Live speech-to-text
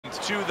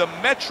to the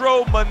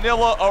Metro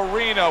Manila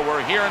Arena.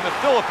 We're here in the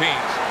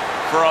Philippines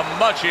for a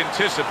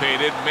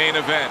much-anticipated main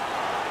event.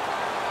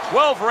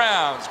 12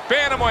 rounds,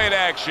 bantamweight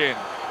action.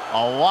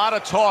 A lot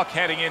of talk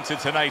heading into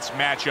tonight's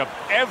matchup.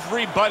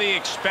 Everybody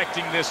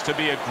expecting this to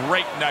be a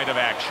great night of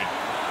action.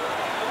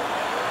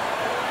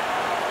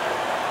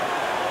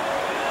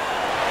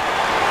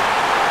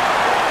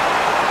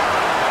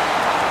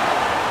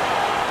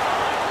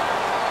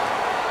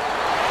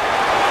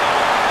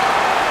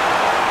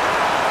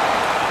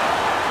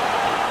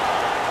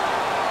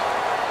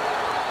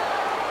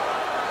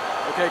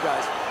 Okay,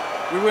 guys,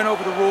 we went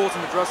over the rules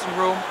in the dressing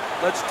room.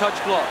 Let's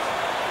touch gloves.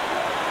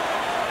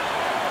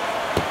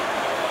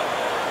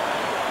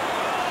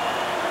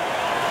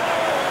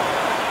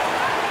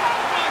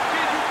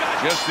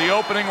 Just the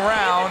opening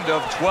round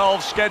of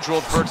 12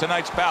 scheduled for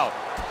tonight's bout.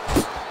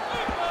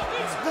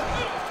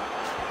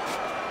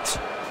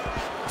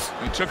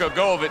 He took a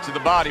go of it to the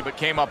body, but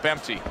came up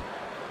empty.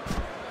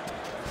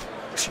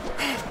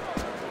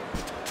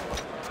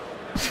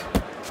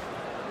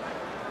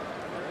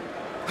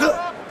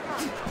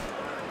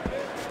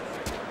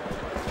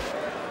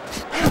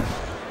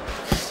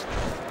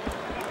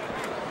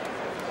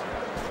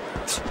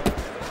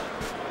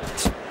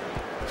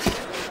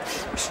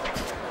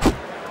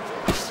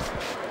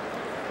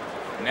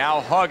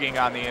 Now hugging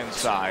on the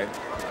inside.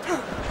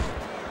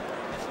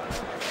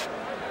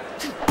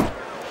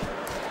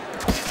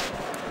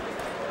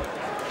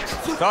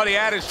 Thought he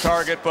had his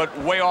target, but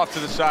way off to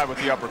the side with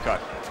the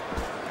uppercut.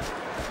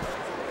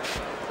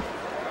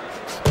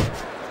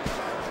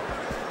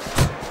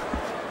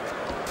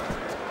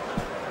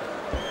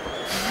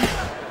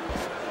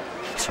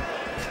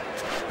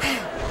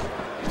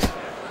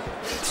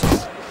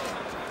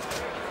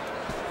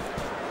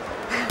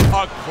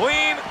 A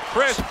clean,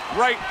 crisp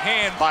right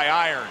hand by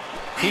Iron.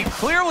 He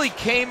clearly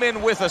came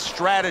in with a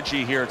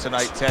strategy here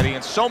tonight, Teddy,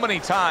 and so many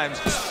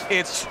times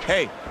it's,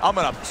 hey, I'm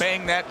gonna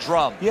bang that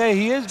drum. Yeah,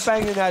 he is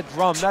banging that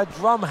drum. That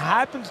drum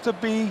happens to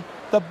be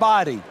the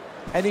body,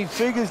 and he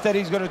figures that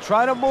he's gonna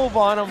try to move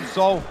on him,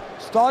 so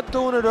start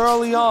doing it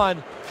early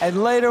on,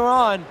 and later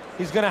on,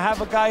 he's gonna have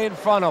a guy in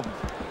front of him.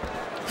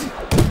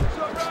 It's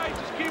all right,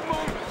 just keep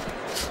moving.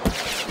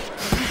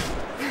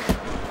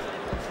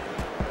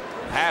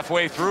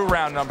 Halfway through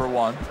round number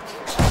one.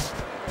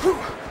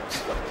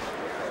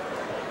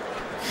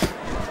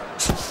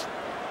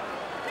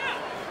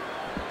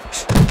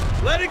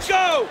 Let it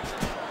go!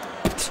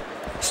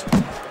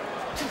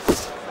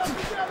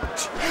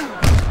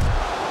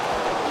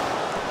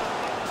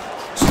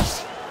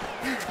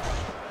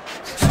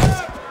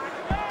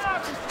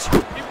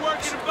 Keep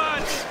working the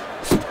body.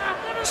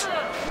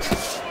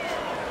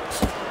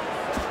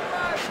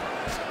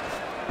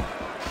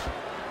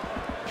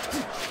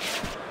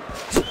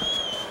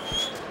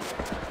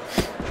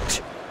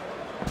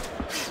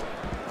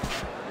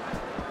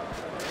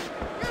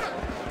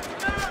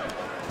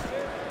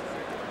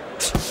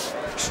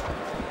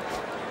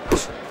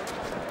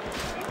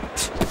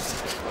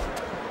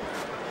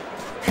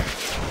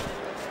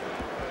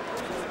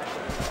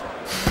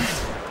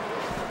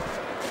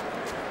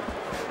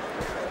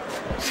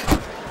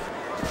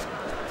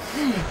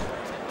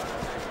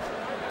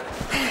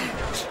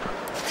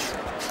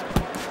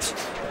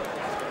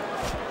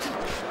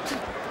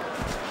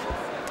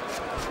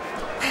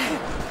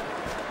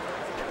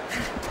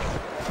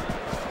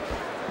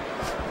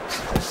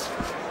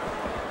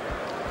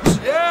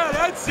 Yeah,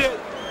 that's it.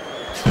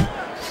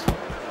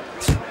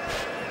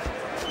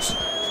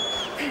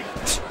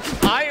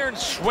 Iron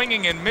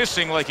swinging and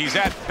missing like he's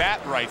at bat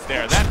right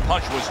there. That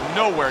punch was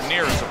nowhere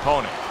near his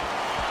opponent.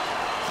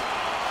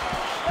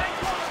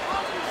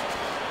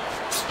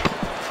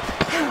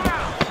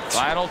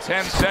 Final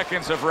 10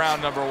 seconds of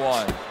round number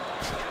one.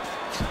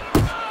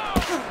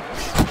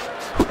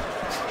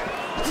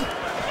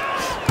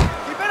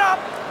 Keep it up.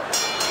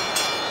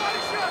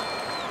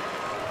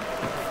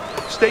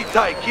 Stay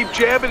tight. Keep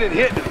jabbing and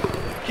hitting.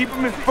 Keep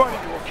him in front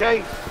of you,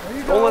 okay?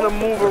 Don't let him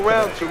move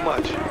around too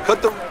much.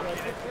 Cut the...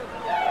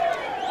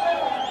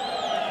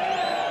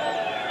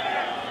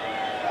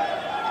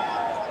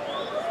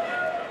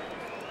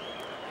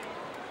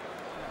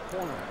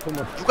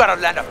 You gotta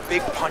land a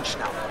big punch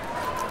now.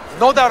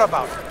 No doubt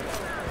about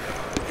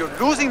it. If you're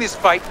losing this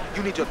fight,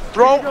 you need to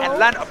throw and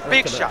land a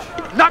big shot.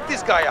 Knock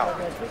this guy out.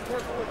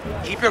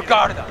 Keep your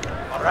guard up,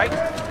 all right?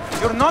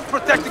 You're not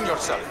protecting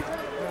yourself.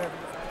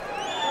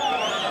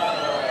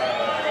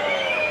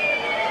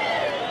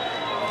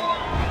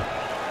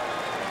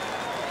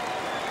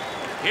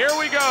 Here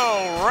we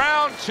go.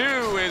 Round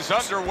two is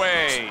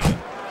underway.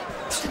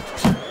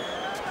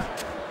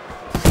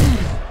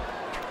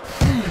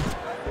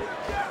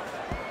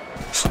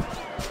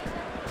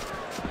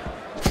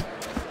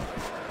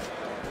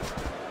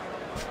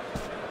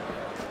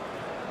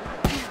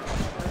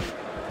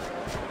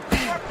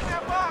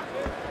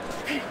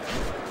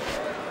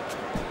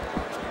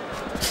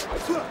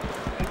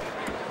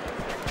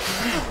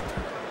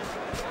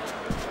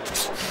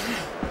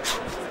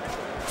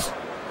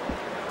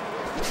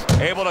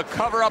 Able to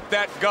cover up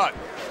that gut.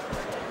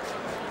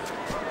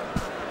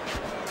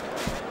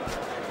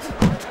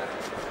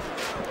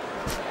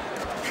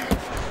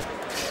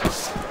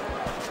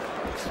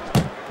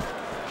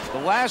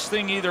 last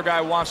thing either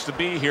guy wants to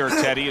be here,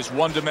 Teddy, is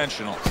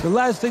one-dimensional. The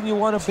last thing you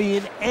want to be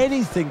in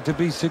anything to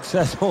be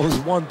successful is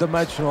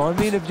one-dimensional. I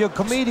mean, if you're a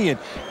comedian,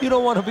 you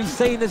don't want to be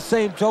saying the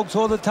same jokes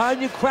all the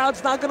time. Your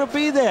crowd's not going to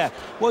be there.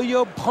 Well,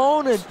 your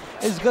opponent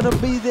is going to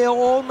be there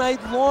all night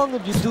long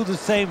if you do the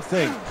same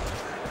thing.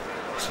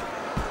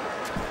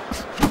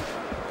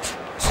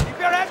 Keep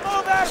your head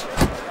moving!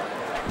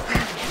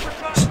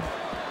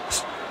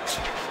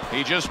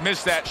 He just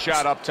missed that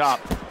shot up top.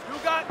 You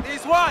got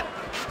this one!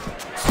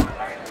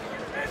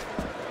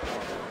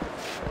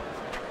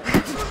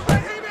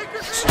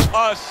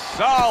 A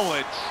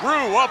solid,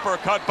 true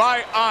uppercut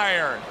by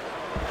Iron.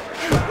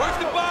 Work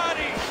the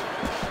body!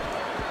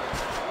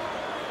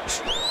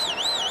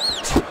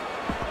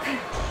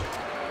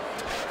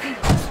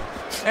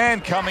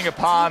 And coming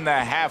upon the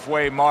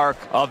halfway mark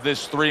of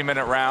this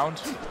 3-minute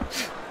round.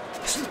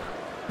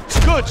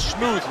 Good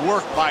smooth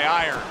work by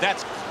Iron.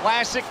 That's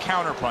classic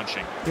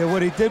counterpunching. Yeah,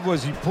 what he did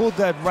was he pulled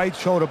that right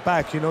shoulder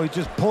back. You know, he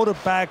just pulled it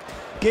back,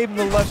 gave him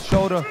the left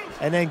shoulder,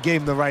 and then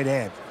gave him the right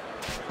hand.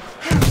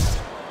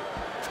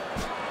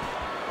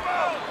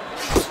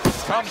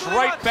 Comes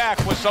right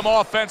back with some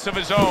offense of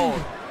his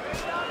own.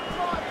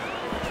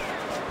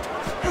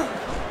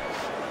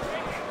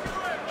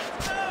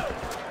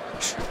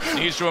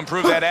 Needs to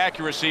improve that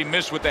accuracy.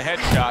 Missed with the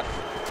headshot.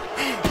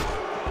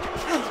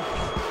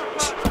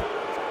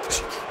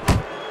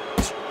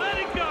 Let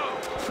it go!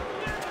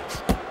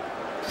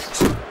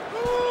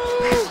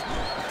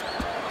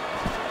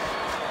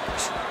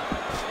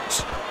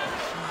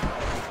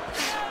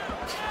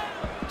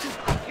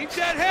 Keep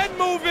that head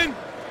moving!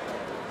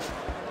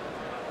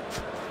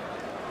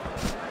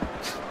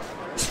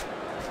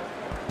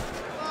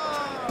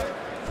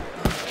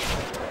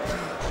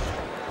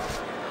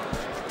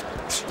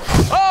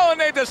 Oh,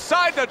 and they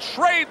decide to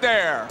trade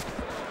there.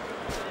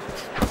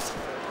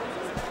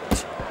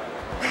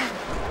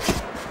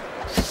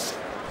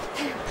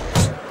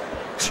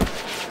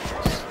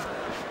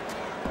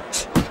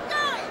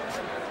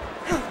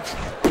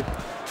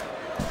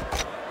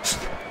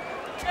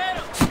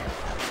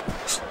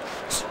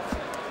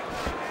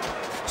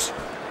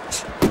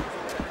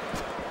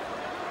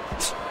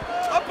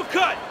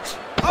 Uppercut!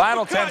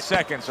 Final 10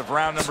 seconds of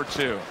round number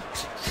 2.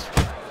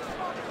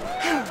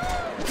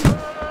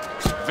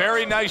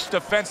 Very nice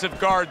defensive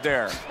guard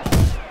there.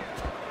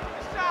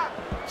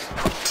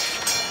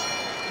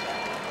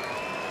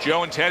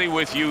 Joe and Teddy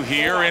with you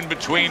here in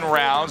between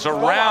rounds. A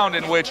round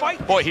in which,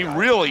 boy, he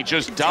really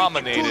just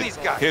dominated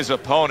his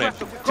opponent.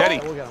 Teddy,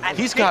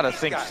 he's got to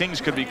think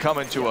things could be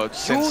coming to a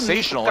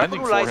sensational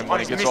ending for him when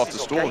he gets off the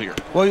stool here.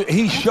 Well,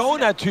 he's showing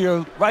that to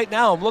you right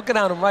now. I'm looking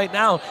at him right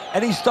now,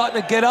 and he's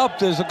starting to get up.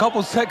 There's a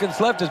couple seconds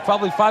left. There's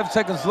probably 5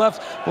 seconds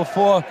left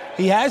before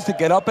he has to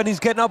get up, and he's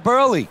getting up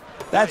early.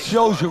 That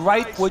shows you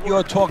right what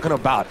you're talking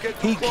about.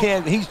 He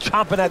can't, he's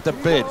chomping at the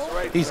bit.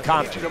 He's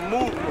confident.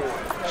 Move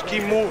more. Just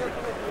keep moving.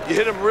 You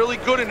hit him really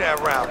good in that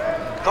round.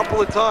 A couple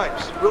of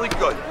times. Really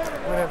good.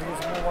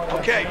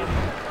 Okay.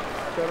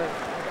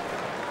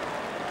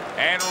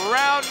 And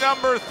round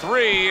number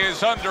 3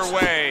 is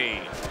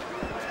underway.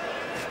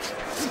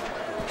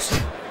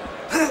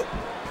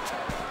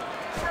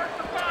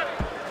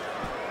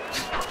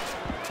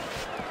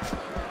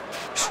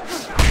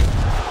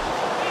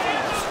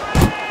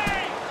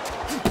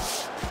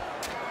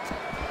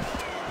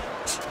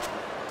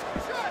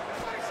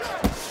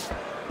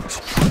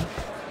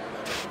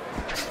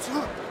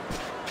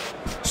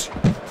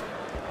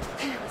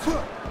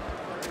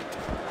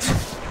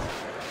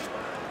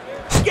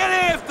 Get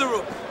after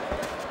him!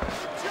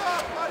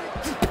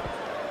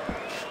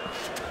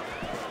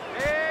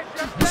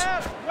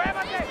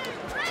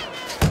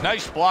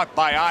 Nice block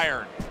by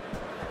Iron.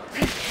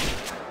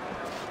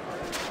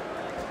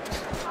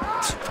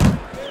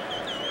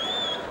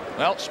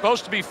 Well,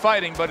 supposed to be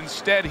fighting, but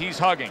instead he's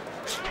hugging.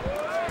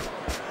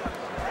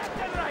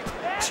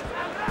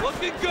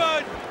 Looking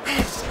good!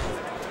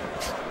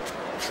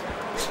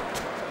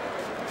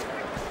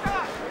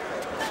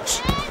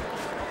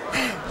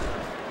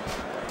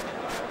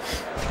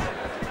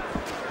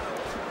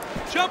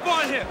 Jump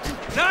on him!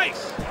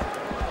 Nice!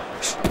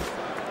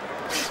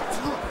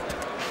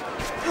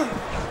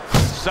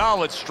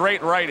 Solid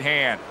straight right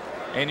hand.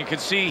 And you can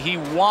see he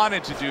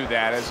wanted to do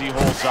that as he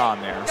holds on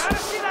there. Gotta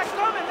see that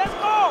coming, let's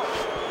go!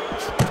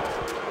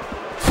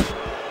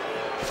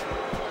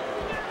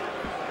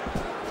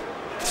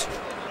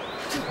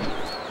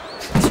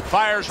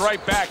 Fires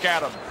right back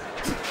at him.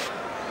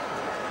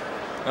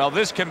 Well,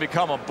 this can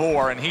become a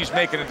bore, and he's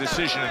making a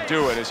decision to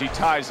do it as he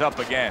ties up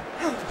again.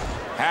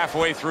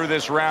 Halfway through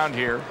this round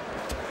here.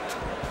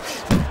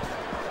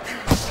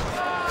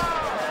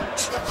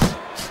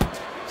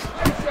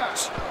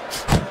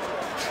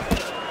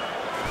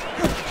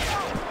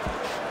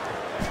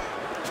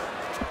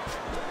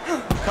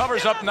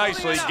 Covers up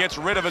nicely, gets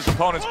rid of his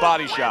opponent's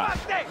body shot.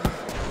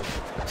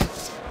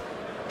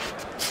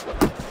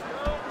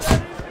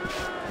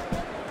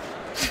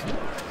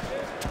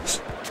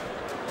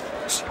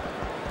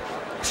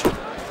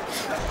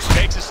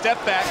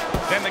 step back,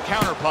 then the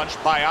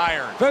counterpunch by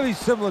Iron. Very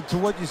similar to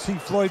what you see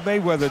Floyd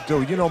Mayweather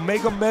do. You know,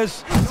 make a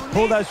miss,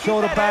 pull that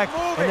shoulder back,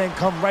 and then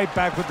come right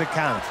back with the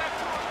counter.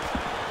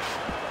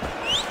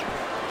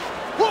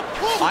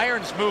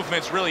 Iron's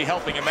movement's really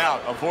helping him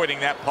out,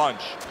 avoiding that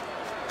punch.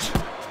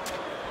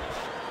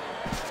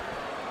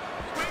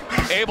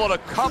 Able to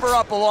cover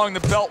up along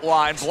the belt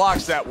line,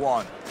 blocks that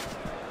one.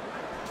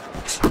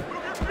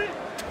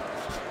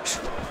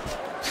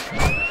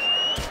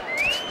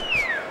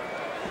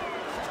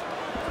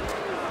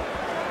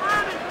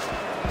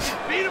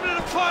 Beat him to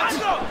the punch.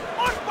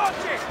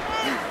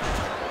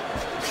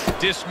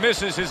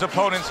 Dismisses his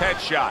opponent's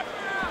headshot.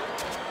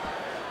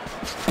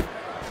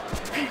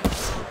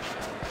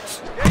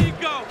 There you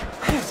go.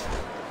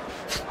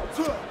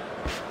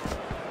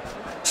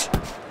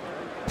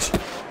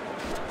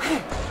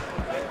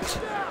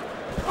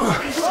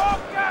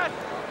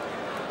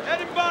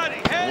 Head and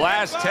body.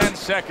 Last 10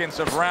 seconds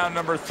of round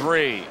number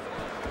 3.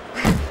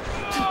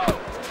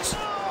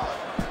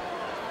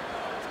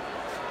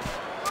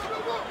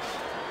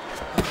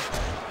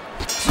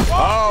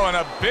 Oh, and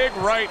a big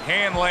right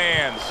hand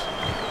lands.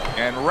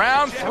 And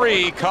round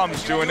 3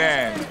 comes to an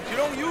end. You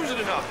don't use it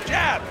enough.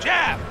 Jab,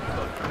 jab.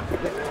 You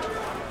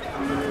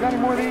got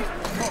any more of these?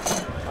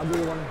 I'll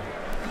do one.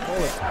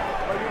 Hold it.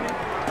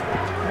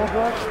 More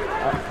blood?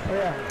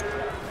 Yeah.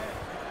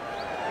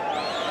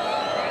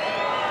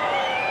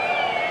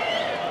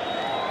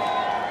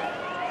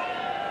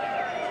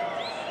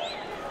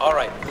 All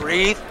right,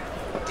 breathe,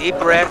 deep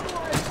breath,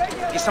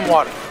 get some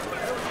water.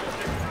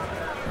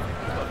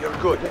 You're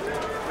good.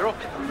 You're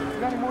okay. You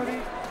got any more of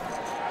these?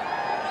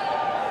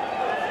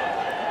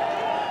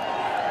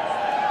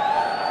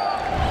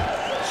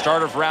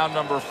 Start of round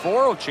number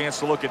 4, a chance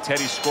to look at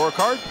Teddy's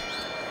scorecard.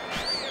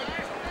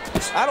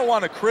 I don't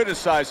want to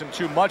criticize him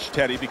too much,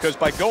 Teddy, because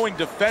by going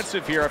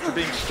defensive here after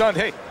being stunned,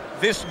 hey,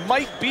 this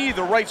might be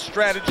the right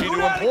strategy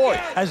to employ.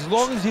 As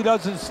long as he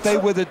doesn't stay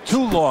with it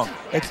too long.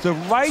 It's the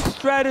right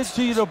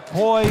strategy to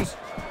employ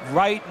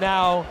right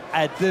now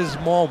at this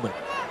moment.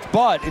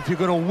 But if you're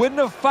going to win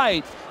the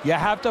fight, you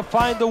have to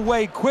find a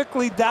way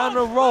quickly down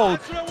the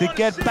road to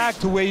get back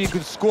to where you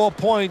can score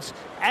points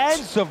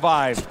and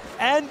survive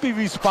and be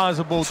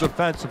responsible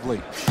defensively.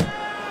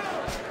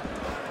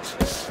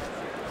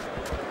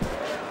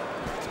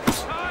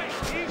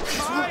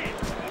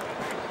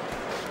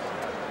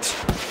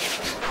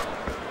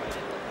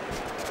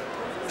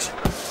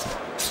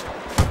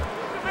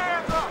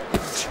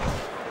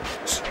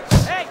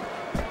 Hey,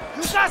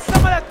 you got some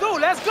of that too.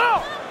 Let's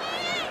go.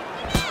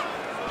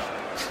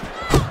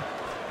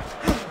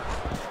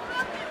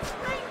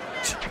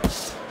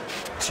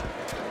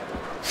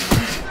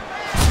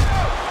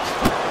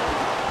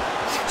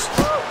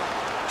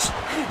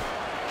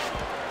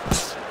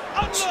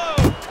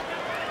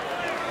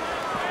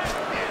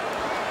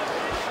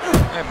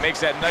 And makes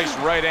that nice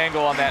right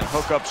angle on that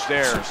hook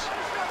upstairs.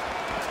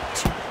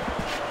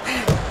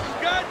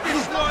 You got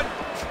this one.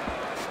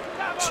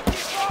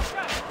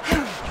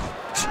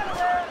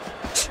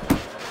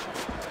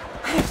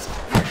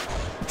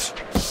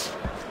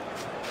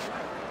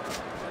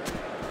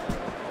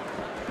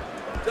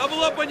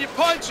 Double up on your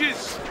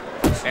punches.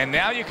 And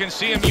now you can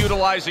see him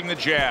utilizing the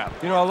jab.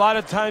 You know, a lot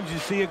of times you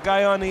see a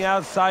guy on the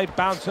outside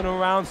bouncing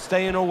around,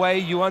 staying away.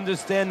 You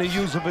understand the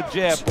use of a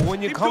jab. But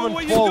when you're Keep doing coming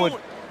what you're forward,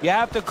 doing. you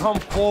have to come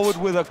forward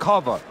with a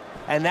cover.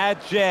 And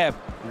that jab,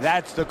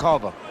 that's the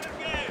cover.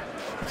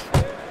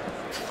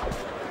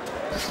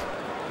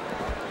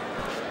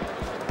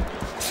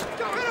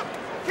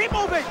 Keep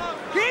moving.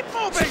 Keep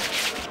moving.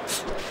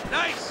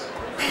 Nice.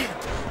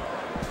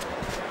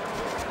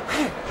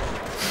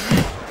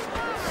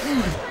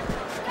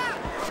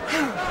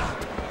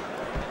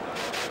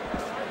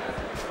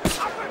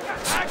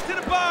 Back to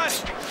the body.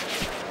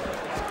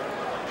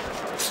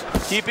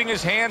 Keeping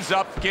his hands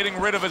up, getting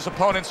rid of his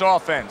opponent's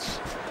offense.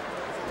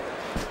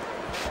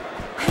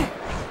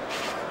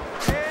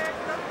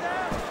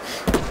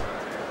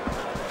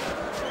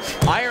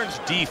 Iron's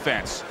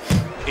defense,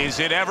 is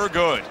it ever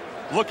good?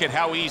 Look at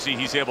how easy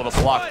he's able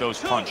to block those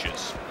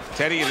punches.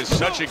 Teddy, it is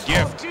such a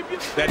gift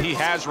that he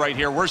has right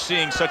here. We're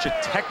seeing such a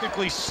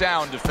technically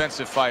sound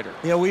defensive fighter.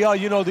 Yeah, we are.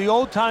 You know, the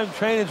old-time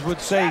trainers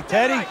would say,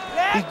 Teddy,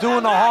 he's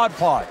doing the hard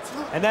part.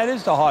 And that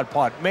is the hard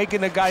part,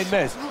 making the guy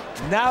miss.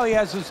 Now he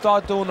has to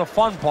start doing the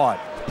fun part,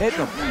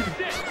 hitting him.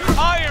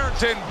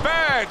 Iron's in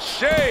bad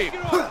shape.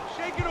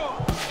 Shake it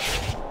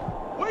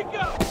off. Wake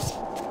up.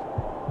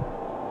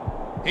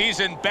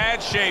 He's in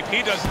bad shape.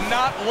 He does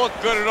not look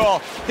good at all.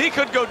 He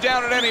could go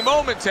down at any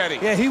moment, Teddy.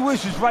 Yeah, he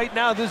wishes right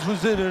now this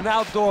was in an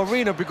outdoor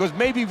arena because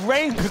maybe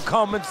rain could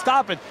come and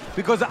stop it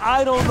because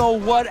I don't know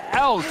what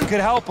else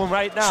could help him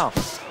right now.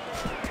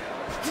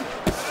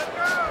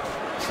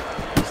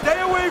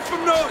 Stay away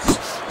from those.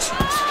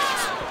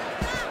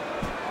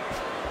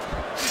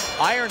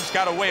 Iron's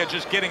got a way of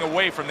just getting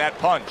away from that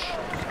punch.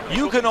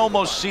 You can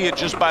almost see it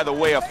just by the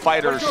way a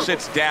fighter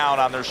sits down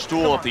on their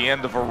stool at the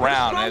end of a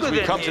round. As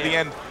we come to the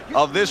end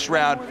of this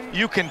round,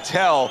 you can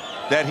tell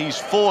that he's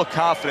full of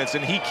confidence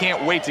and he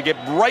can't wait to get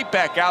right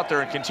back out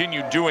there and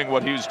continue doing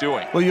what he was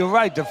doing. Well, you're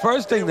right. The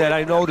first thing that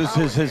I noticed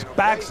is his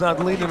back's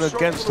not leaning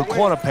against the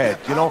corner pad.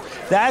 You know,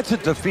 that's a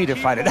defeated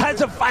fighter.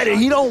 That's a fighter.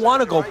 He don't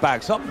want to go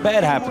back. Something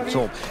bad happened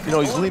to him. You know,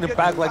 he's leaning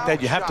back like that.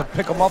 You have to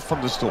pick him up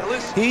from the stool.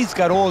 He's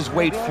got all his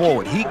weight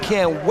forward. He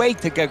can't wait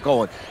to get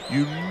going.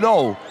 You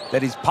know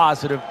that he's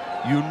positive.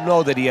 You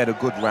know that he had a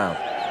good round.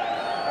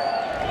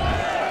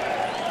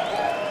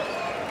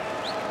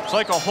 It's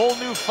like a whole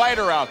new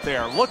fighter out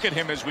there. Look at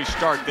him as we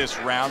start this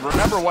round.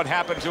 Remember what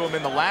happened to him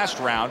in the last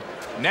round.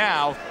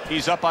 Now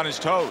he's up on his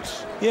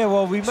toes. Yeah,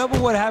 well, remember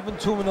what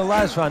happened to him in the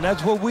last round.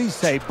 That's what we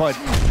say, but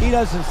he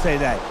doesn't say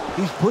that.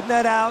 He's putting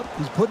that out.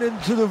 He's putting it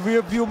into the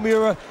rearview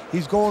mirror.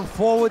 He's going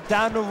forward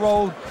down the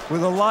road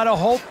with a lot of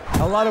hope,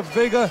 a lot of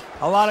vigor,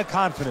 a lot of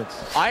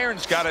confidence.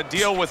 Iron's got to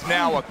deal with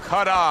now a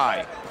cut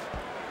eye.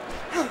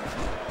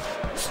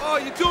 Oh,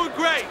 you're doing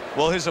great.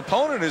 Well, his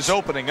opponent is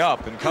opening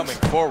up and coming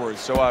forward,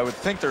 so I would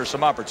think there are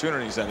some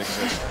opportunities that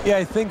exist. Yeah,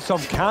 I think some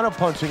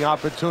counterpunching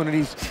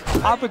opportunities.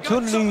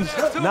 Opportunities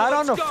not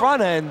on the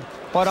front end,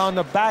 but on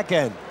the back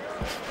end.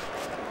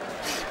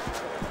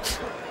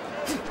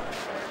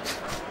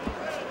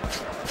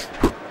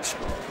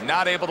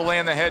 Not able to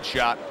land the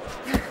headshot.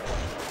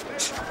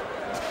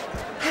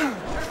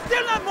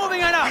 Still not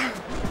moving enough.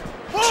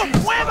 Move,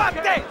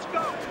 muévate.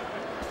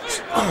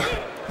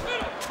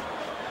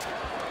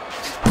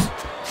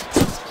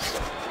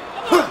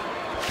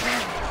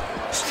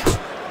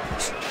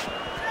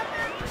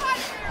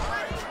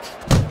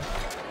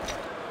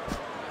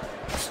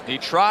 He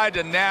tried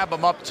to nab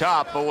him up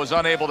top, but was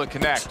unable to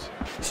connect.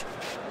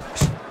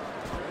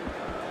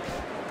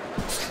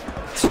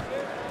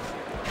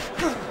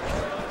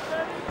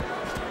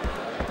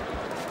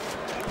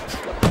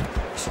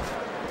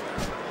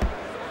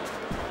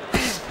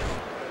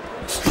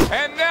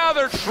 And now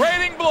they're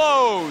trading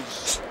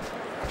blows.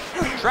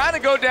 Trying to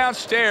go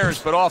downstairs,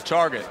 but off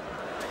target.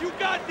 You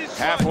got this.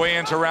 Halfway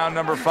into round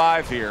number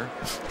 5 here.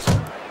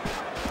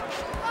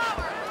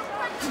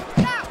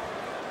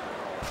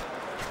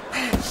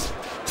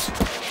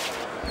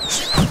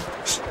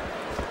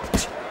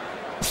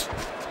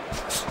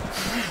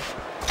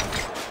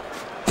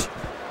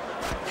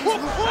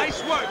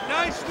 Nice work,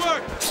 nice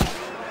work.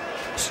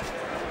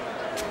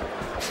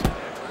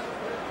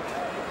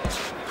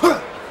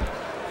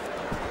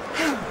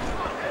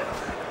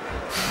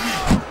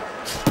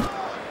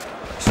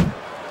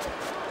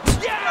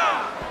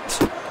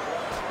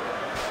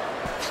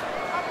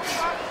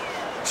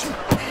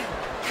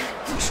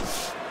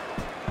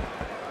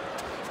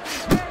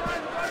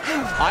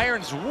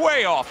 Iron's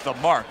way off the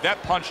mark.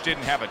 That punch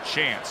didn't have a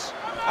chance.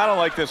 I don't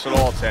like this at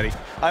all, Teddy.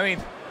 I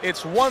mean,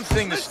 it's one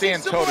thing to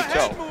stand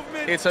toe-to-toe.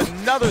 It's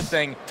another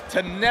thing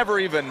to never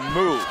even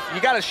move.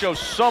 You got to show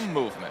some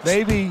movement.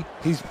 Maybe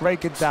he's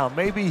breaking down.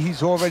 Maybe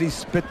he's already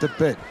spit the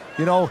bit.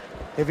 You know,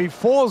 if he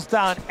falls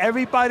down,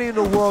 everybody in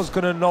the world's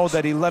going to know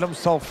that he let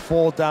himself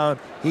fall down.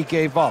 He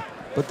gave up.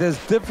 But there's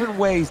different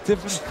ways,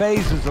 different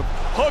phases of...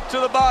 Hook to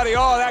the body.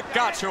 Oh, that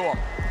got to him.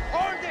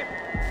 Hold him.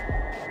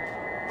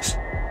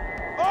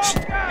 Oh,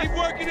 God. Keep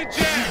working the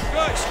jab.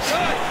 Good,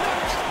 good.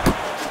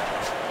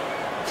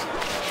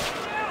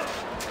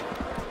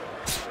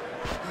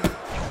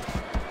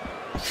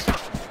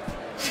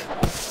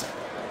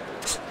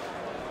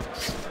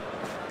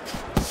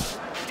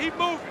 Keep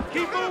moving,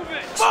 keep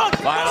moving.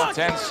 Final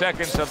 10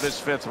 seconds of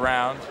this 5th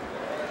round.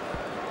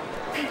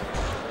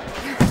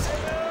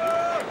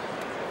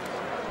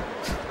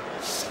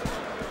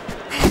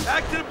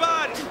 Back to the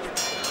body.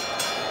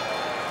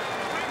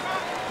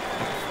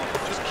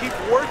 Just keep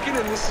working,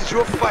 and this is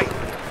your fight.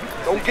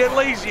 Don't get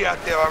lazy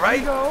out there, all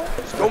right?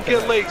 Just don't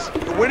get lazy.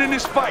 You're winning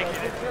this fight.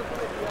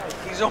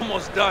 He's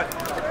almost done.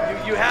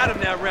 You had him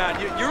that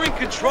round. You're in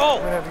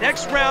control.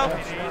 Next round.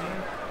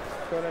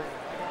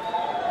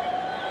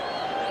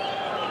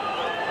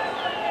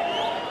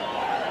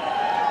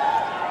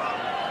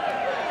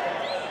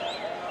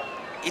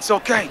 It's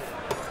okay.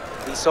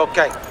 It's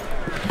okay.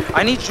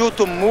 I need you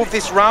to move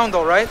this round,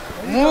 all right?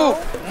 Move.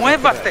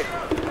 Muévate.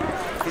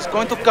 He's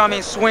going to come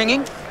in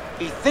swinging.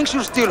 He thinks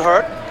you're still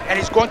hurt, and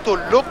he's going to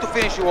look to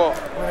finish you off.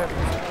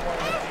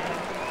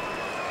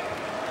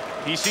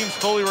 He seems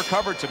fully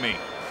recovered to me.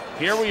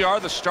 Here we are,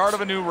 the start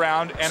of a new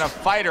round, and a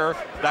fighter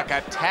that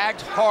got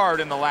tagged hard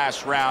in the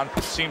last round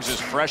seems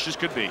as fresh as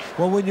could be.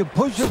 Well, when you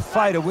push a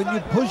fighter, when you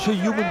push a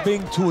human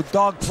being to a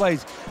dark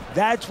place,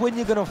 that's when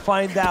you're going to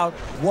find out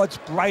what's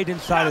bright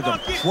inside of them,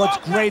 what's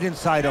great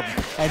inside of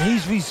them. And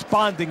he's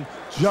responding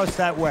just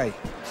that way.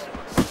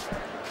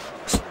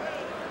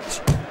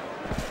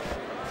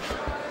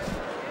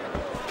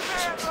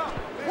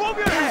 Move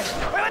your head.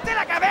 Muévete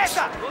la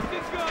cabeza.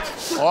 Looking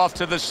good. Off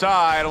to the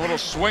side, a little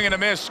swing and a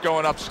miss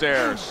going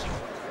upstairs.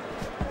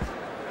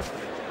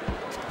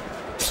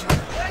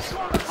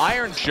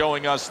 Iron's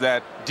showing us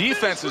that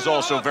defense is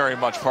also very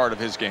much part of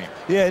his game.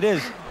 Yeah, it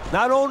is.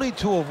 Not only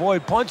to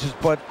avoid punches,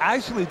 but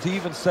actually to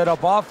even set up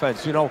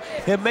offense. You know,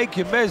 he'll make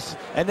you miss,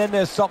 and then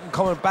there's something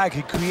coming back.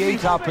 He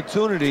creates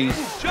opportunities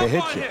to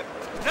hit you.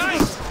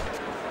 Nice.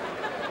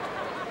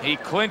 He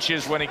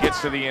clinches when he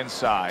gets to the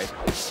inside.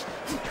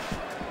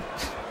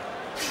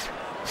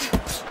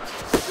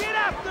 Get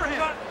after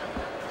him!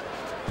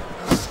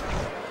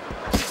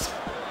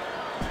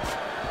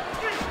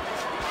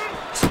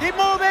 Keep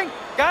moving!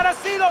 Gotta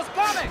see those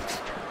coming!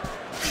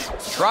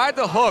 Tried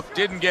the hook,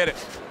 didn't get it.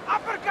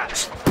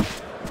 Uppercut!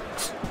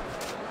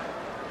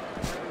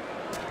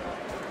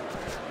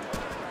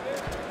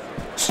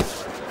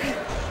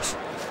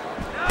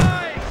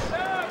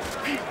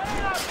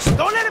 Nice!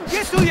 Don't let him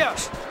get to you!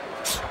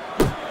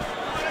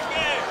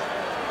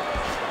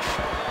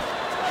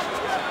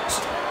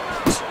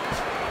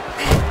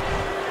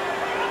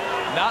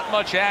 Not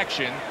much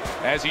action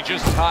as he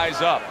just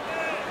ties up.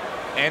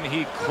 And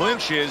he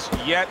clinches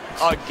yet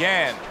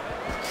again.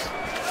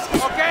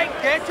 Okay,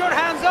 get your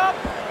hands up.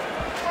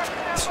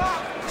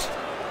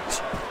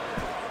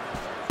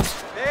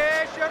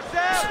 Fish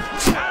yourself.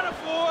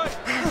 Attaboy.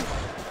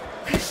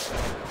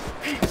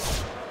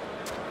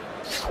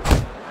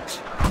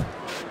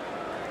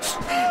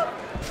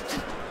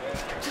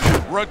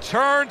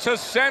 Return to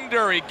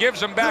sender. He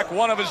gives him back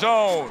one of his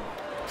own.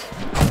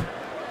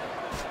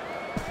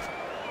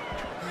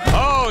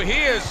 Oh,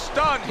 he is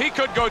stunned. He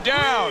could go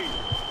down.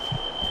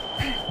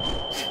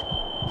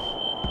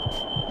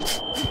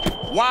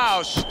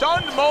 Wow,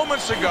 stunned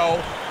moments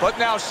ago, but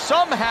now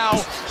somehow,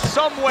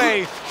 some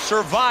way,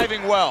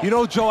 surviving well. You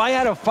know, Joe, I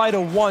had a fighter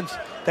once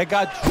that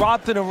got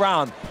dropped in a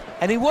round,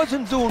 and he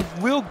wasn't doing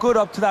real good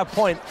up to that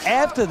point.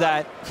 After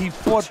that, he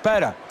fought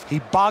better. He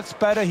boxed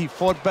better, he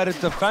fought better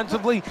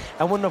defensively,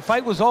 and when the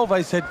fight was over,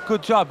 I said,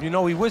 good job. You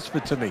know, he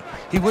whispered to me.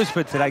 He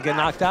whispered, did I get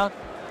knocked out?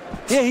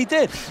 Yeah, he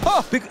did.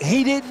 Oh,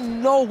 he didn't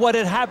know what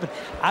had happened.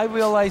 I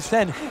realized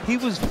then he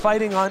was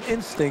fighting on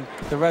instinct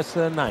the rest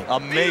of the night.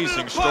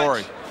 Amazing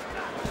story.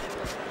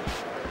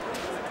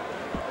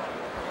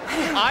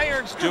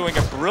 Iron's doing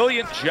a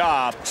brilliant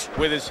job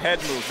with his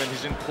head movement.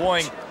 He's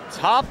employing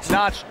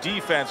top-notch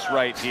defense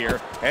right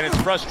here, and it's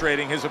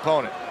frustrating his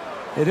opponent.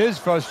 It is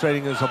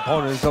frustrating his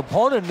opponent. His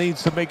opponent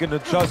needs to make an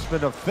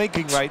adjustment of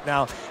thinking right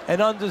now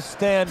and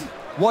understand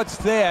what's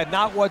there,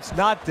 not what's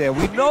not there.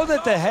 We know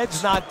that the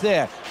head's not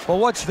there, but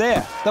what's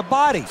there? The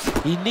body.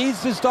 He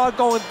needs to start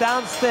going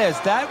downstairs.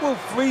 That will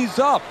freeze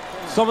up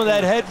some of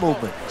that head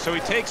movement. So he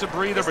takes a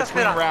breather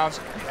between rounds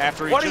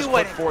after he just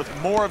put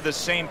forth more of the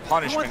same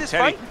punishment.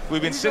 Teddy,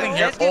 we've been sitting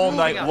here all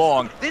night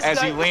long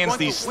as he lands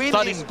these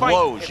stunning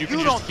blows. You can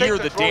just hear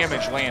the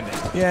damage landing.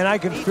 Yeah, and I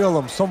can feel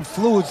them. Some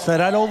fluids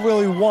that I don't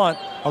really want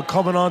are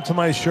coming onto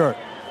my shirt.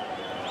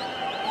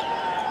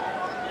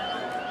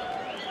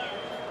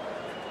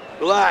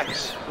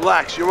 Relax,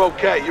 relax, you're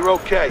okay, you're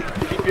okay.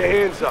 Keep your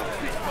hands up.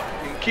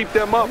 You can keep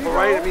them up, all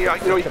right? I mean,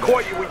 you know, he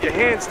caught you with your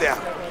hands down.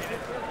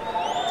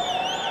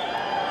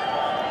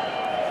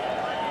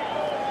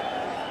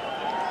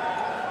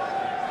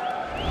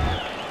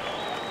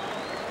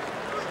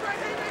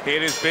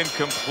 It has been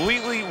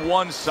completely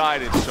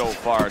one-sided so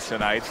far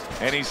tonight,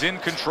 and he's in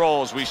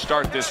control as we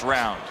start this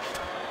round.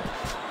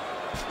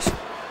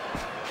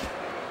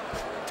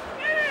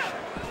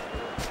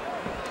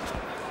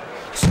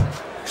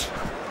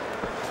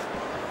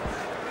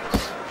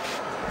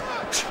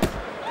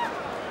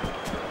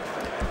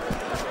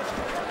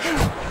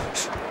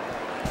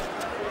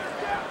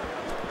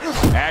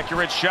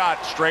 Accurate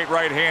shot, straight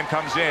right hand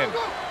comes in.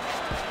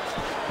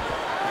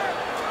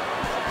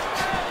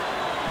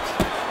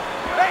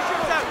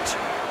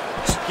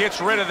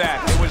 Gets rid of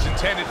that. It was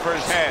intended for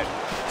his head.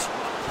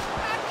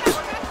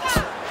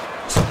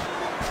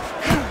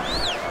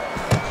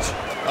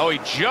 Oh, he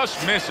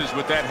just misses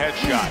with that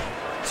headshot.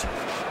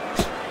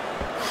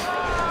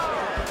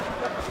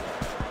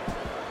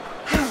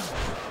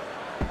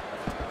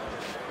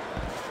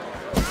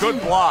 Good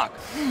block.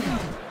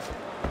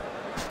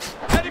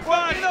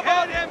 Anybody,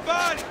 head and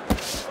body.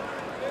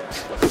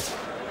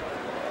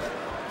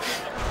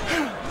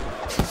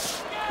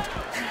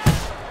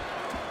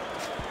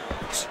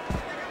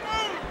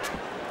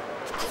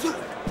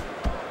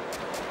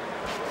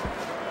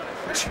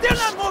 Still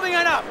not moving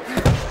enough.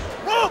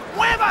 Move,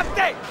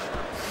 muévate.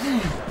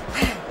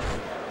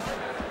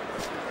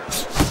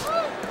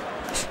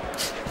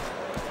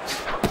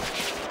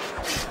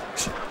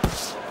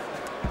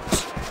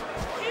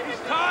 He's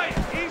tired.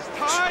 He's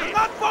tired.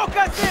 Not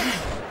focusing.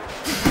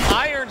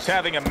 Iron's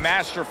having a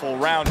masterful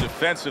round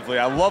defensively.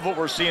 I love what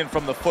we're seeing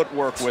from the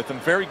footwork with him.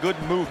 Very good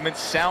movement,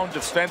 sound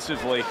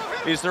defensively.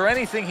 Is there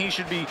anything he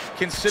should be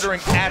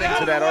considering adding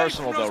to that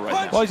arsenal, though, right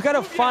now? Well, he's got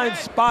to find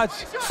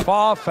spots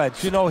for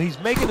offense. You know, he's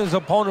making his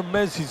opponent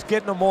miss. He's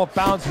getting him off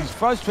balance. He's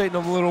frustrating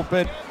him a little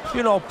bit.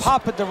 You know,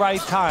 pop at the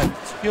right time.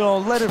 You know,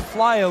 let it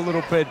fly a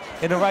little bit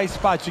in the right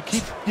spot. You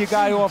keep your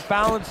guy off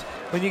balance.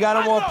 When you got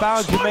him off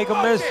balance, you make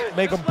him miss,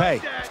 make him pay.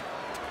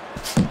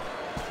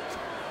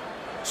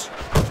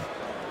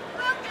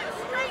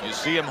 You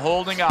see him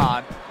holding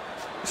on.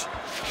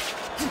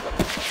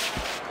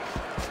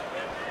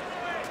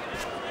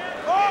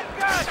 Oh,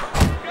 God!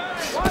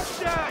 Watch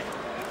that!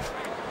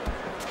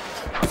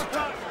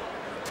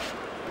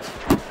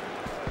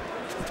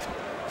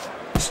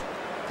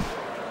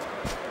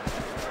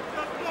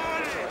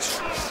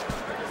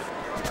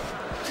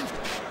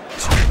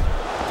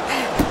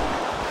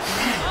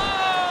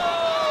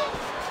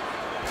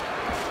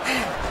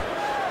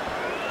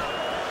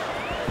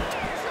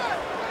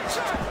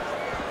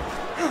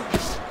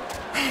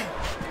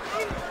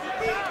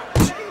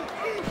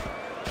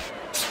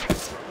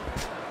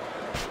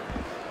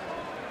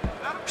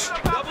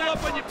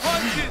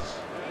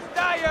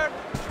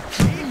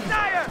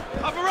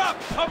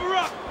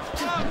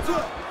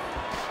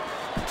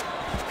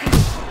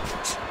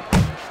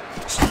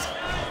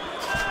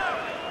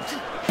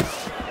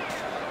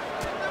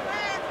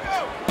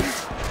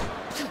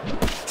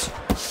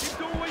 Keep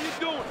doing what you're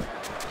doing.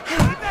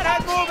 Keep that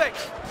head moving.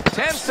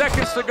 10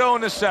 seconds to go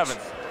in the 7th.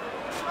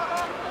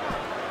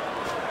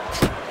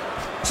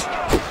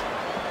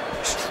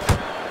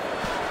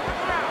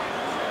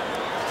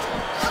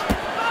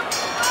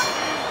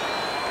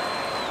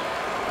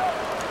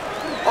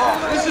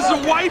 Oh, this is a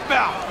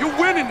wipeout. You're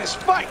winning this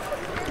fight.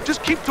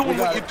 Just keep doing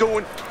what you're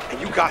doing, and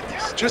you got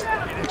this. Just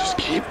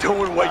keep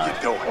doing what you're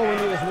doing. Oh, we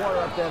need this water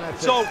up there, and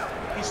that's So,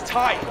 he's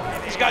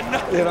tired. He's got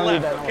nothing You don't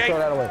need left, that. I'll okay? throw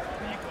that away.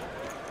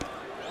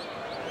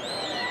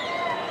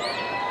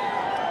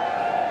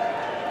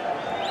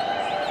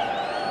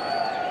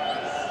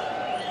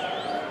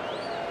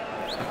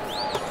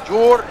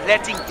 You're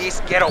letting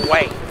this get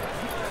away.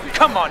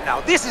 Come on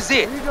now, this is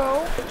it.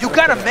 You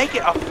gotta make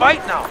it a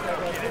fight now.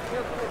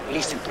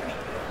 Listen to me.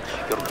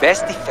 Your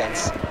best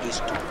defense is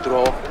to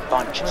throw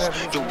punches.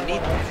 You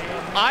need...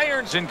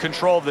 Iron's in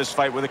control of this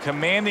fight with a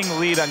commanding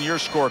lead on your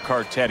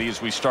scorecard, Teddy,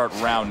 as we start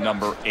round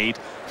number 8.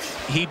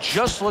 He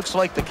just looks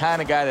like the kind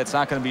of guy that's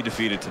not going to be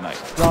defeated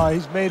tonight. No,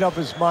 he's made up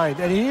his mind.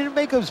 And he didn't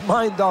make his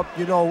mind up,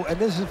 you know, and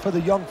this is for the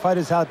young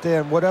fighters out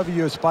there and whatever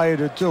you aspire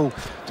to do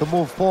to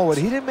move forward.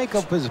 He didn't make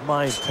up his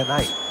mind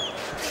tonight.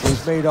 It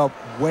was made up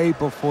way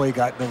before he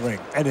got in the ring,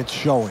 and it's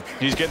showing.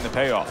 He's getting the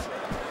payoff.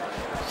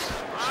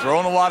 He's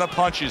throwing a lot of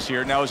punches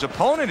here. Now, his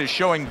opponent is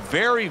showing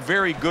very,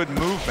 very good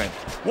movement.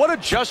 What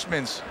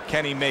adjustments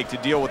can he make to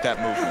deal with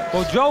that movement?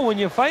 Well, Joe, when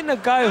you're fighting a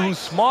guy who's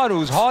smart,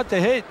 who's hard to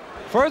hit,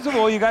 first of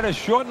all, you got to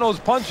shorten those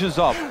punches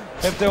up.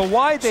 If they're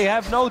wide, they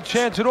have no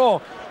chance at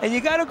all. And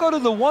you got to go to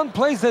the one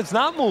place that's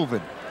not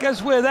moving.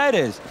 Guess where that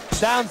is?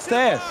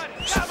 Downstairs.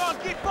 Come on,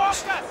 keep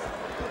focused.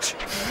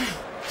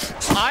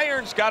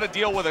 Iron's got to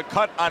deal with a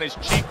cut on his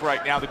cheek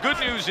right now. The good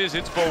news is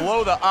it's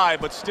below the eye,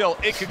 but still,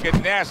 it could get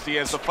nasty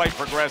as the fight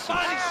progresses.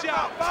 Body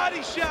shot,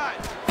 body shot.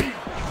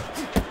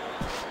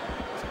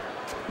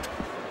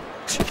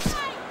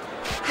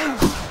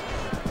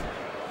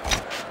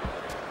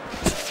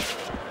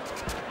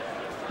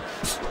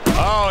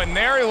 Oh, and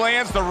there he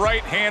lands the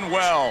right hand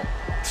well.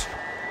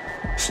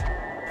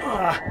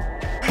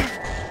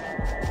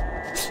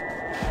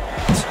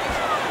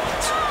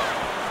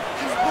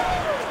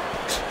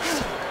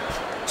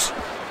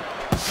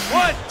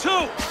 One,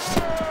 two.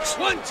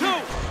 1, 2.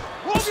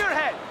 Move your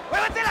head.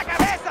 Muévete la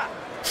cabeza.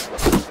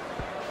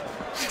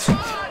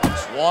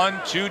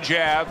 1, 2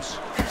 jabs.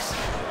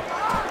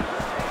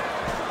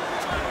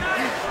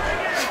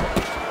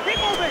 Keep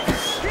moving.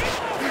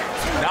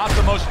 Not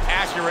the most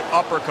accurate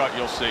uppercut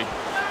you'll see.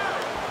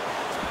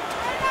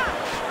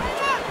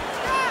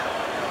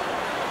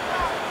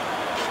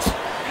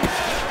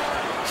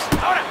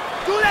 Ahora,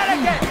 do that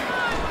again.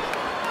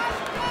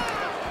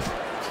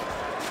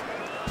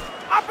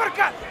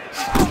 Uppercut.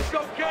 It's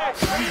okay.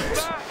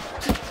 He's back.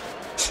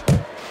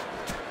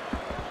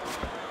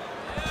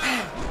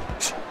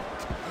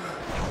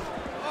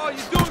 Oh,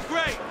 you're doing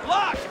great.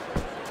 Block.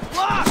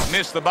 Block.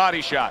 Missed the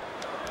body shot.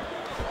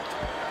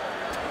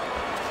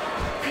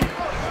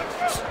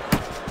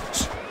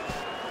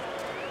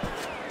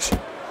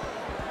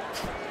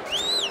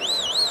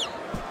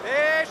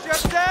 Pace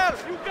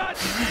yourself. You got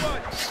this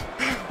one.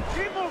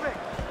 Keep moving.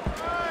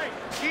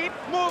 Keep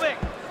moving.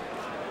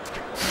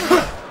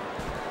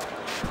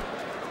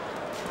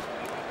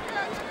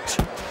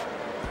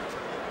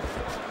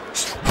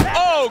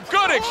 Oh,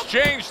 good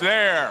exchange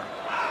there.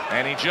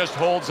 And he just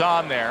holds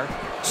on there.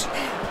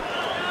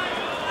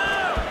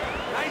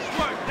 Nice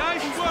work.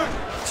 Nice work.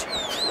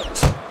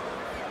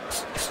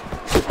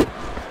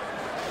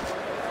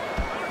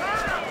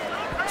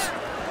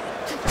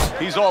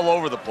 He's all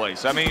over the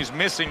place. I mean, he's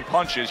missing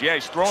punches. Yeah,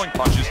 he's throwing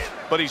punches,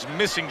 but he's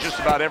missing just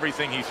about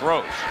everything he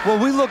throws. Well,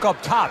 we look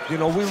up top. You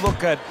know, we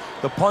look at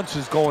the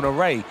punches going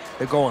array.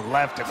 They're going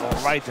left, they're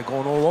going right, they're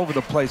going all over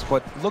the place.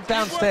 But look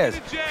downstairs.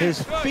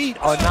 His feet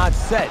are not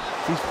set.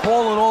 He's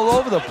falling all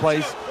over the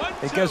place.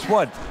 And guess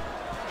what?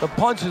 The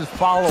punches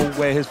follow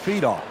where his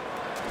feet are.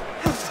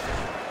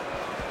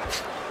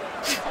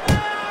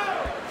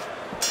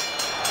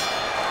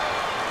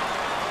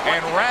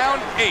 And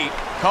round 8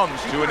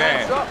 comes to an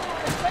end.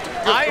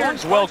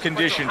 Iron's well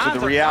conditioned to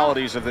the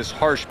realities of this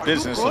harsh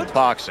business of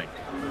boxing.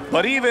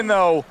 But even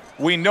though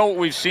we know what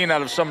we've seen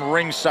out of some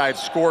ringside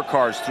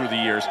scorecards through the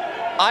years,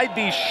 I'd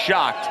be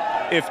shocked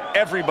if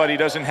everybody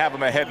doesn't have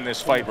him ahead in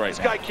this fight right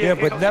now. Yeah,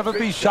 but never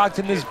be shocked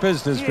in this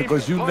business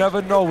because you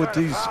never know with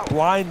these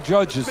blind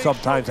judges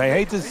sometimes. I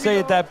hate to say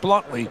it that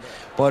bluntly,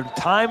 but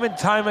time and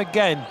time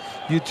again,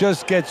 you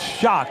just get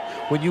shocked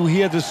when you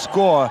hear the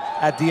score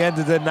at the end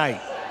of the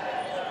night.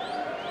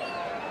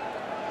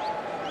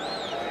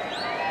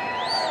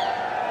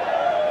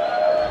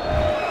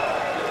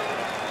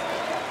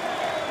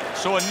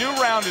 So a new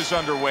round is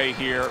underway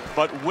here,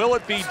 but will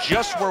it be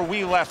just where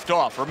we left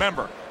off?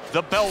 Remember,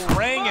 The bell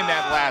rang in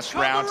that last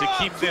round to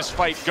keep this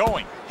fight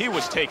going. He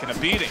was taking a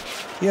beating.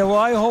 Yeah, well,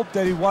 I hope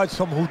that he watched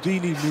some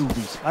Houdini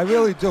movies. I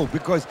really do,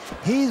 because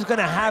he's going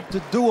to have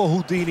to do a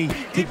Houdini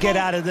to get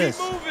out of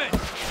this.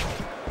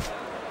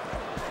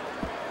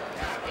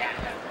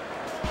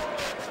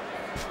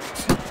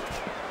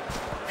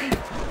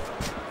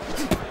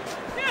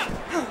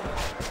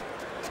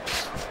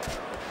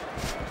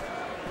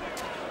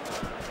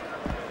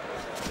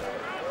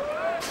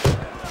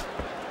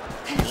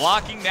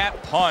 Blocking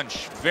that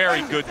punch.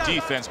 Very good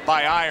defense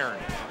by Iron.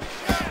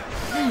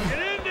 Get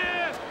in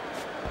there!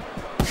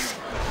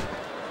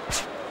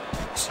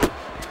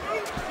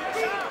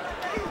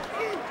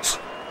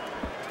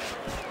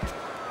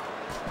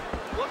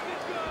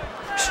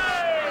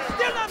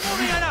 Still not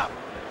moving enough!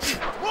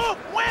 Move!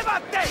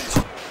 Muévate!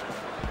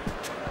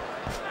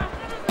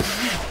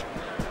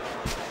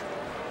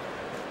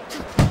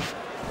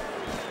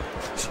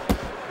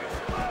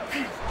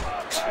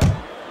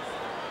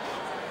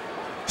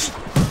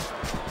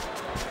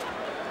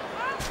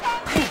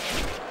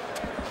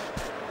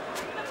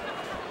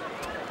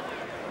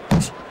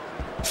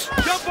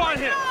 Jump on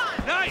him!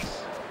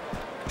 Nice!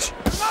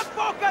 Not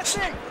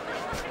focusing!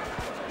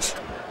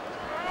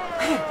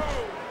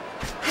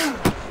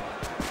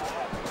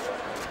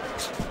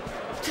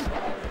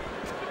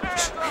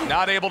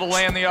 Not able to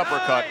land the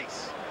uppercut.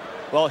 Nice.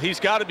 Well, he's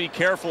got to be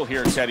careful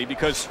here, Teddy,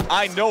 because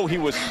I know he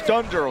was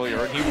stunned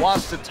earlier, and he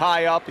wants to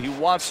tie up, he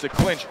wants to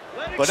clinch.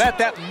 But at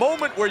that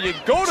moment where you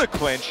go to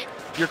clinch,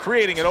 you're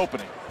creating an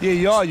opening.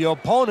 Yeah, your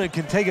opponent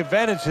can take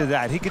advantage of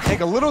that. He can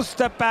take a little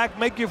step back,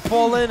 make you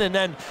fall in, and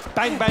then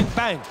bang, bang,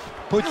 bang,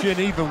 put you in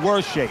even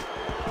worse shape. 1-2.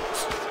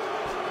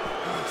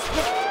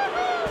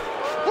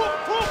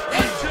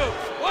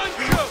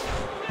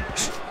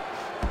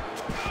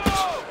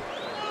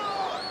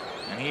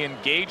 And he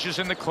engages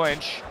in the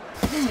clinch.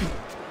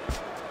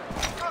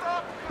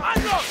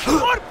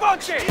 More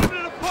punching! Give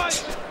it a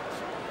punch!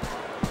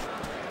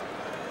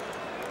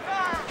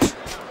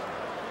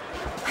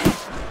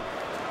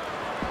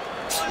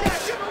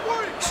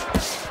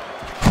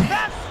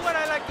 That's what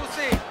I like to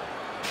see!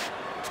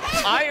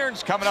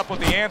 Iron's coming up with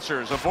the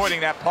answers,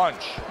 avoiding that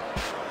punch.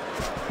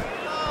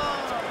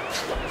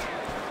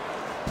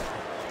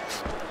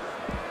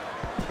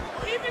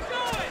 Keep it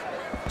going!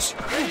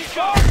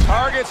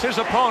 Targets his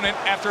opponent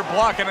after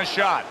blocking a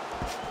shot.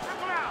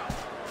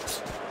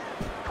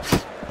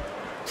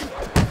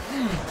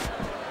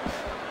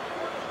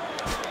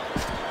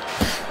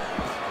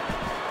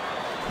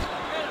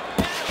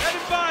 Head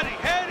and body!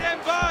 Head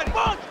and body!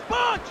 Punch!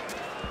 Punch!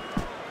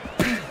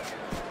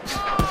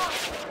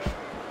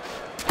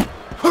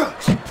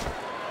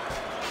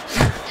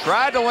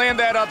 Tried to land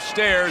that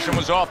upstairs and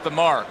was off the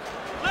mark.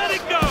 Let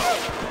it go!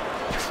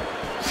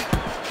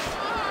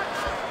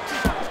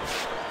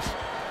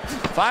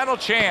 Final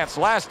chance,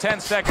 last 10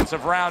 seconds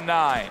of round 9. All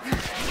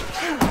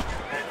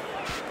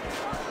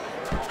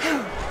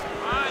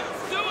right,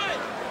 let's do it!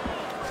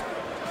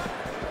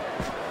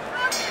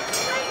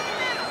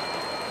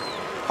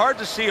 Hard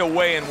to see a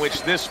way in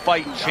which this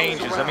fight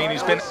changes. I mean,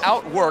 he's been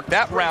outworked.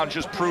 That round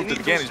just proved it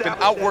again. He's been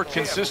outworked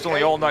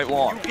consistently all night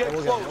long.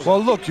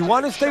 Well, look, you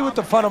want to stay with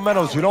the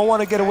fundamentals. You don't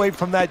want to get away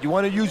from that. You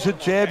want to use your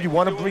jab. You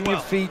want to bring your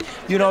feet.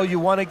 You know, you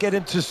want to get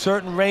into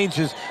certain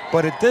ranges.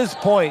 But at this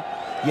point,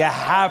 you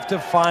have to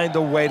find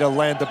a way to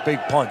land a big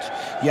punch.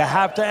 You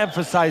have to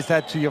emphasize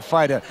that to your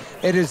fighter.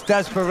 It is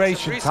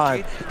desperation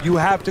time. You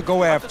have to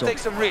go after him. Take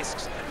some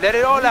risks. Let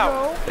it all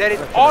out. Let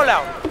it all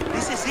out.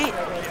 This is it.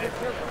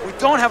 We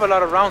don't have a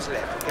lot of rounds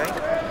left, okay?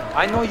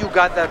 I know you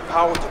got that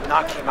power to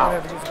knock him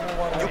out.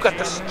 You got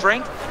the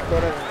strength.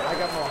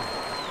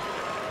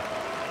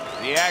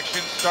 The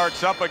action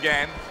starts up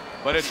again,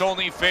 but it's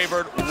only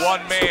favored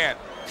one man.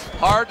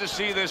 Hard to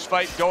see this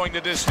fight going the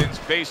distance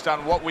based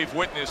on what we've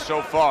witnessed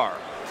so far.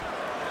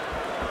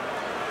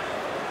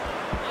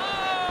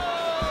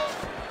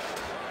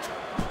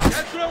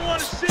 That's what I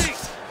want to see!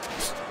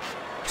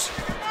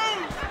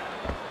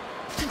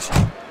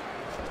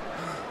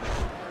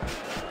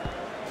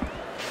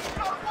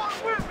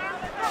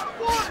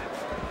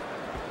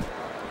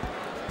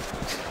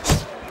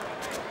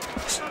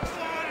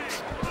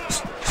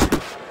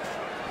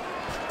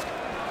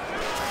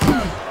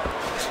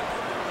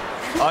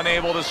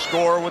 Unable to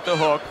score with the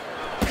hook.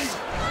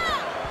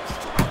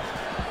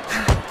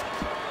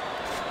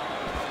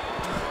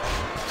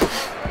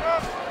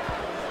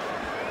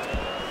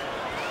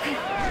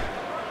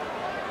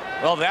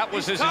 Well, that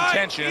was his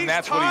intention, and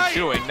that's what he's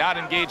doing. Not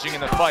engaging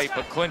in the fight,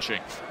 but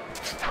clinching.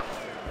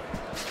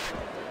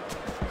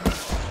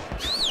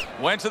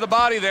 Went to the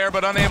body there,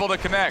 but unable to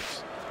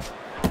connect.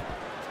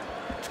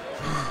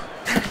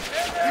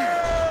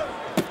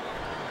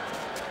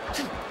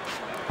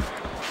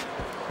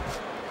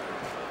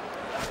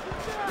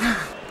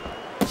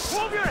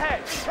 Move your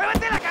head.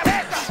 Levante la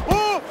cabeza.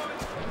 Move.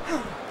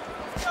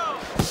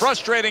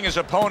 Frustrating his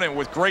opponent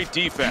with great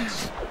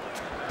defense.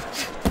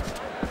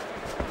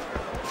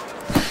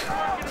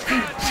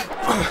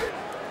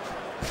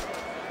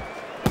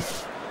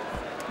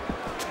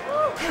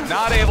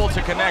 Not able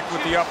to connect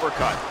with the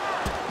uppercut.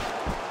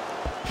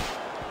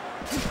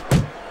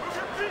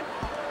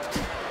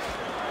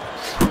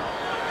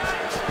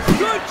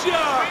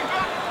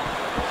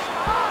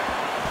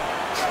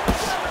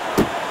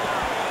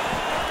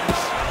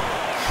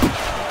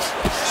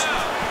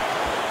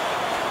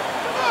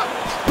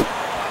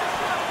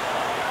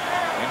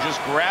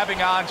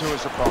 hang on to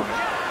his opponent.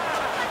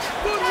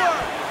 Good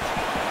work.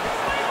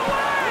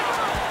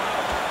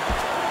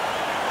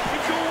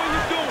 Keep doing what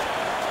you're doing.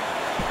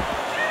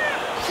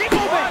 Keep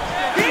moving.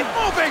 Keep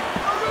moving.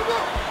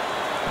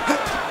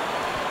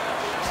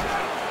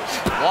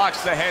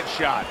 Blocks the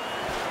headshot.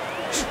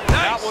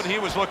 Nice. Not what he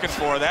was looking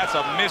for. That's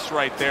a miss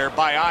right there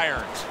by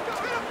Irons.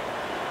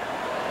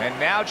 And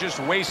now just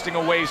wasting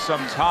away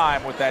some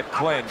time with that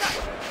clinch.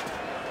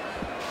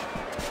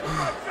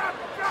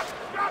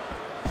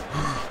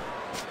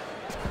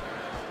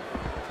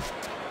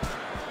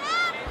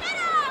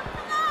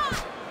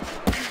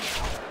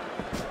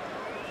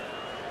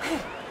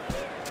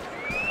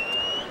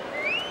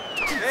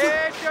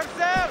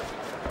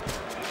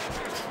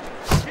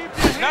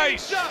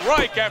 Nice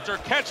strike after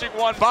catching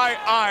one by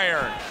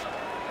Iron.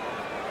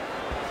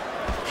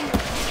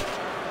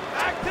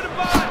 Back to the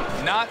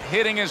body. Not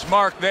hitting his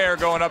mark there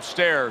going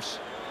upstairs.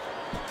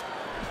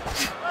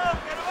 Get him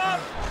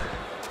up.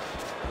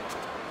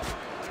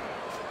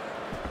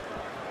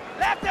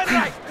 Left and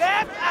right.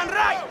 Left and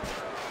right.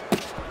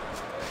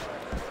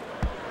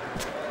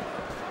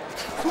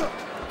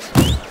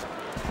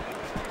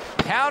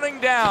 Counting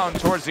down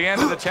towards the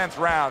end of the 10th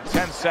round.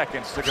 10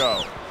 seconds to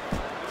go.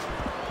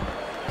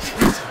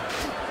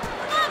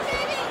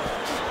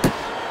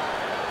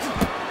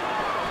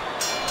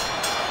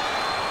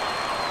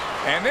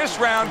 And this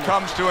round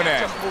comes to an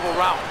end. Just move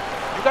around.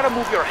 You gotta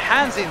move your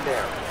hands in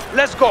there.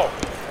 Let's go.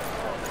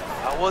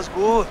 That was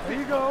good. There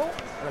you go.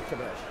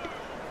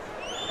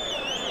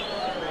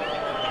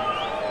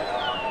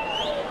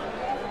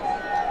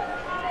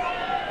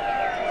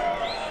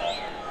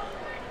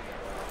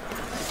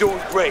 You're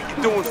doing great.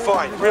 You're doing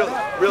fine. Really,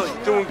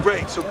 you're doing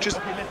great. So just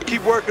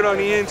keep working on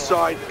the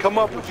inside. Come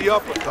up with the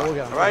uppercut.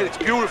 All right? It's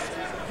beautiful.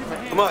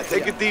 Come on,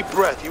 take a deep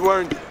breath. You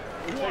earned it.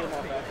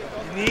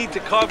 You need to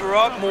cover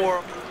up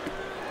more.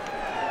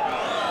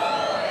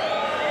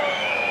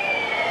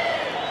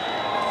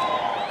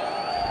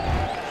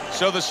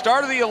 So the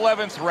start of the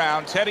 11th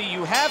round, Teddy,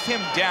 you have him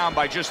down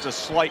by just a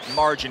slight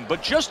margin,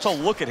 but just to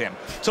look at him,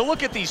 to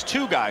look at these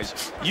two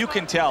guys, you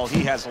can tell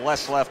he has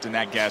less left in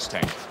that gas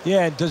tank.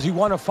 Yeah, and does he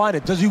want to find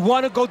it? Does he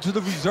want to go to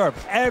the reserve?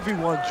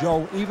 Everyone,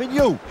 Joe, even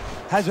you,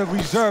 has a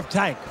reserve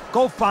tank.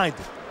 Go find it.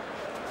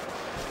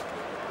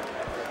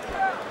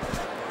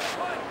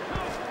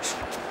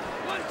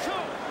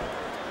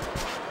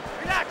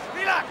 Relax,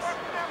 relax.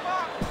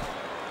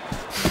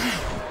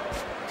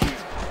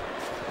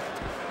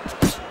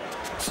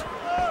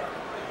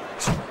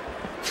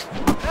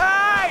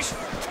 Nice.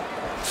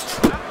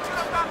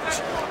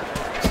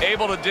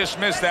 Able to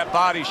dismiss that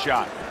body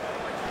shot.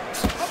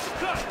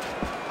 Uppercut.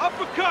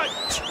 Uppercut.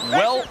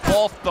 Well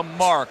off the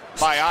mark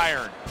by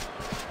Iron.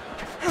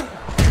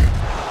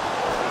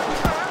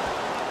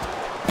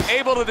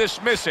 Able to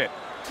dismiss it.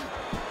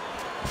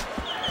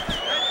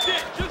 That's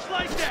it, just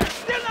like that.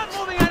 Still not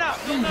moving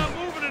enough. Still not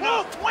moving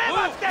enough.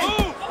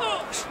 Move.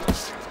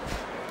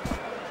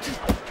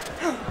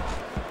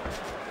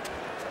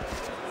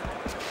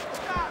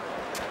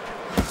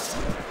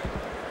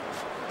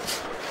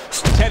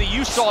 Teddy,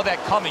 you saw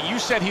that coming. You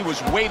said he was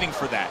waiting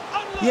for that.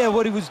 Yeah,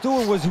 what he was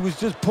doing was he was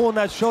just pulling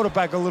that shoulder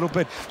back a little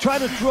bit,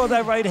 trying to draw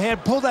that right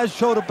hand, pull that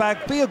shoulder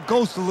back, be a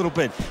ghost a little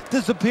bit,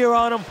 disappear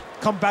on him,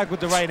 come back with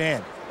the right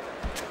hand.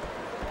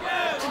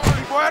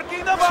 Keep working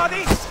the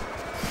body.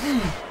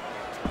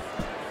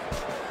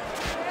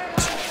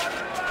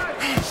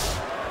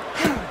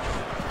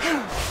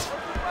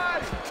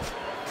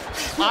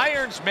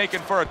 Iron's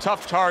making for a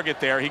tough target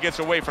there. He gets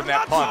away from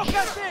that punch.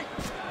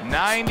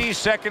 90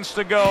 seconds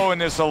to go in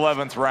this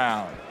 11th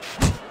round.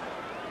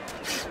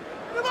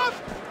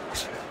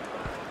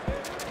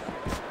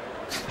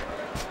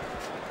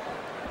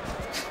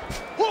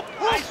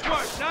 Nice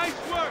work, nice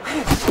work.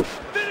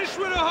 Finish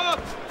with a hook.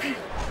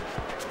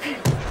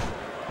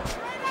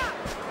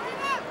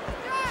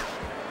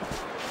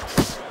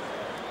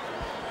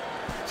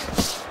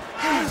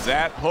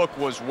 That hook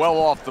was well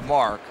off the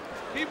mark.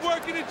 Keep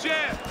working the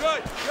jab.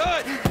 Good,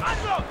 good.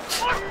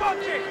 More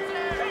punching.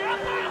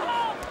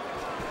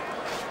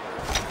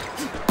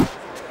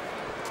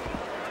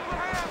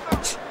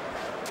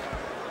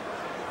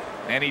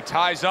 And he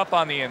ties up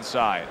on the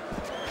inside.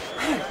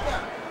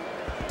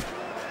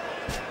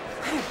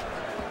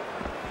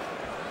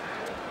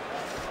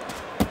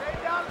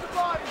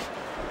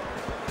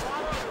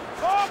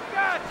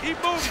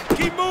 Keep moving,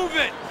 keep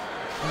moving.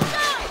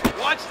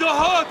 Watch the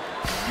hook.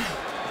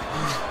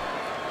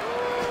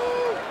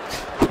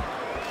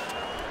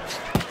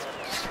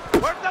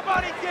 Work the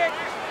body kick.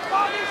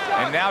 Body shot.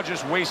 And now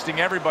just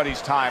wasting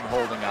everybody's time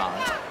holding on.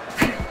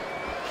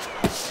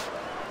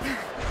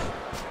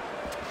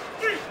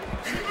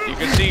 You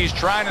can see he's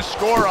trying to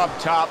score up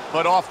top,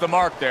 but off the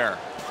mark there.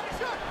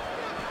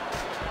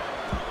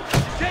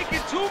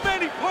 Taking too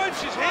many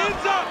punches.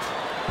 Hands up.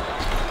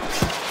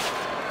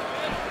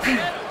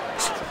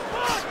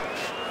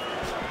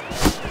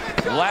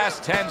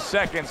 Last 10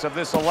 seconds of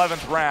this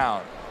 11th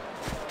round.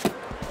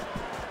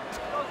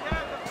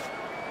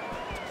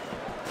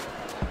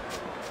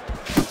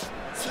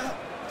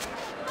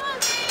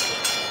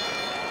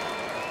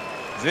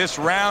 This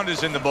round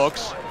is in the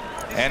books,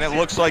 and it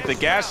looks like the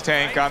gas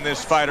tank on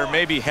this fighter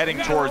may be heading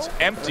towards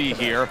empty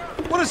here.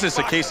 What is this,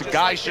 a case of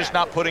guys just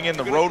not putting in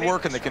the road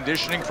work and the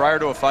conditioning prior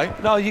to a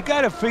fight? No, you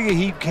got to figure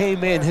he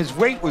came in. His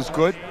weight was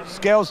good.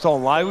 Scales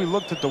don't lie. We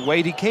looked at the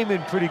weight. He came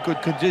in pretty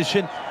good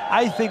condition.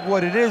 I think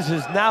what it is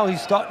now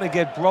he's starting to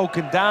get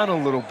broken down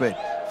a little bit,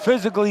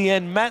 physically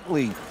and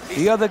mentally.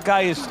 The other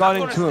guy is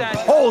starting to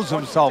impose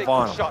himself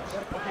on him.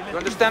 You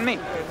understand me?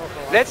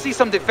 Let's see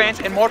some defense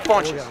and more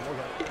punches.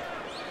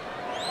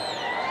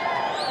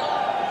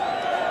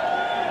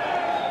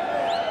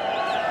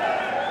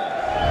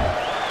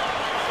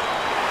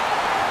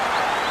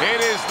 It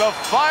is the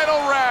final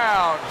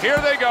round. Here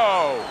they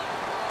go.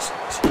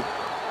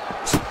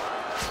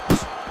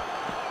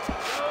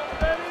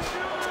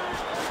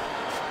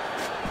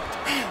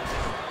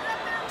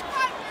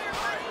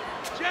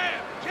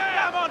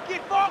 Come on,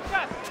 keep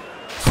focused.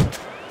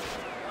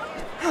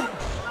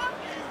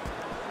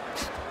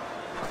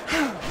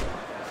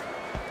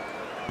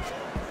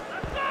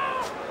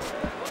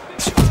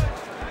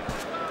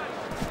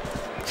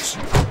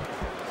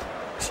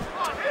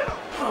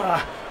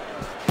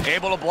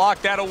 Able to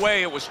block that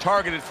away. It was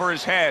targeted for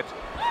his head.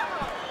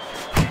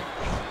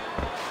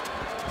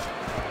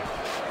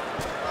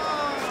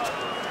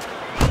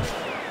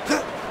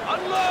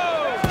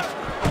 Unload!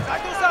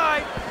 Side to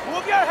side.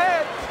 Move your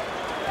head.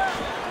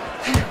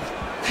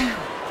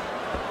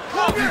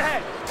 Move your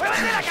head.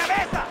 Muévete la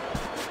cabeza.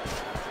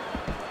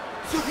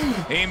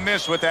 He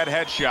missed with that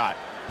headshot.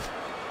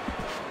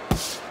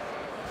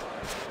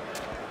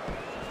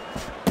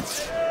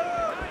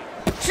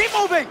 Keep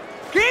moving.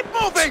 Keep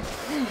moving.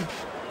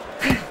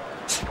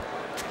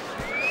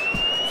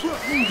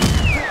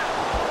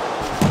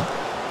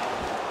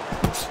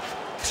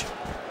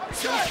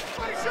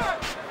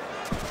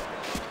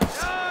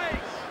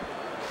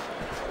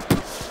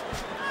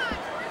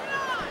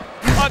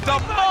 A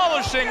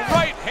demolishing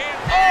right hand.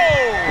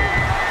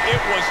 Oh!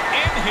 It was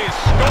in his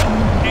scope,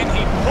 and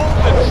he pulled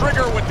the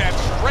trigger with that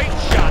straight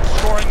shot,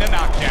 scoring the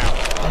knockdown.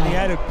 And he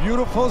had a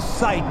beautiful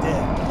sight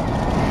there. 1,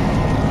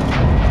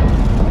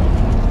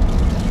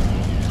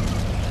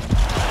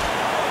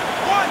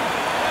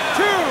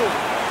 2,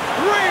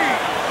 3,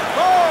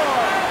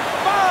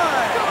 4,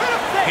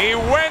 5. He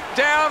went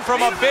down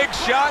from a big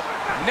shot.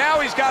 Now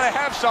he's got to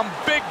have some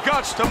big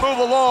guts to move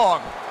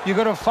along. You're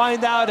going to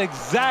find out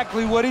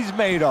exactly what he's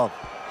made of.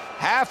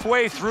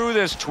 Halfway through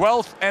this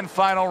 12th and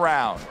final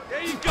round.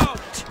 There you go.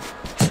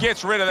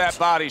 Gets rid of that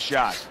body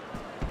shot.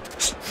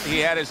 He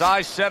had his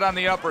eyes set on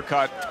the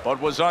uppercut, but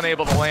was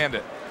unable to land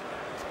it.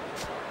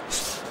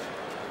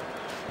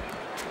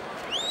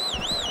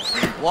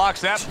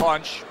 Blocks that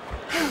punch.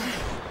 Hands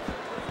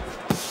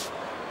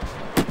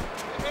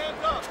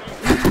up.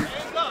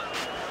 Hands up.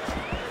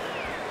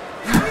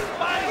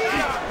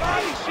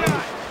 Body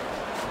shot.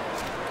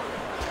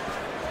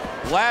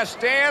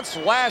 Last dance,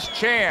 last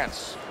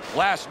chance.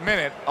 Last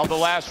minute of the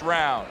last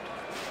round.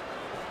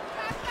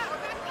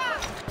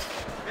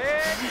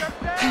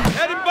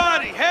 Head and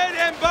body. Head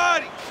and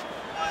body.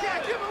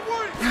 Yeah, give him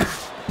warning.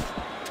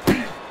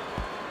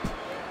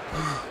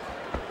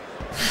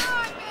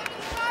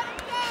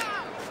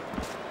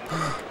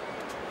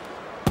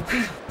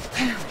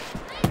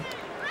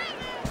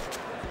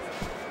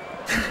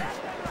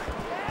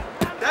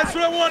 That's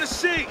what I want to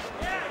see.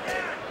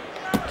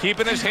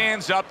 Keeping his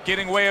hands up,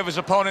 getting way of his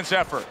opponent's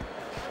effort.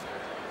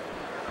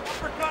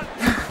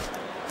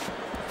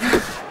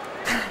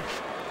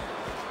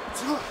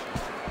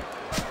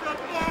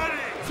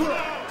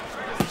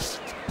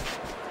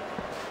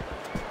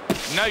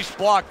 Nice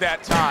block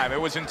that time. It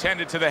was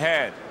intended to the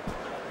head.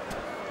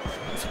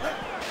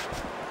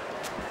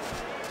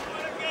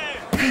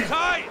 He's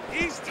tied.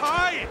 He's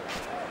tied.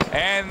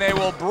 And they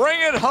will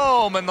bring it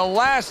home in the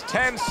last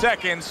 10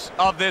 seconds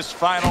of this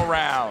final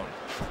round.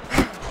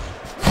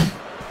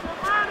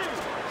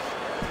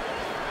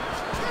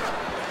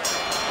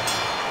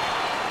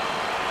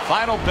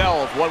 Final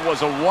bell of what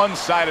was a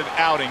one-sided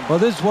outing. Well,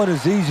 this one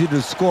is easy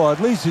to score. At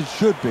least it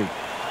should be.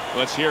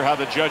 Let's hear how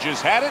the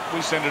judges had it.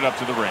 We send it up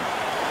to the ring.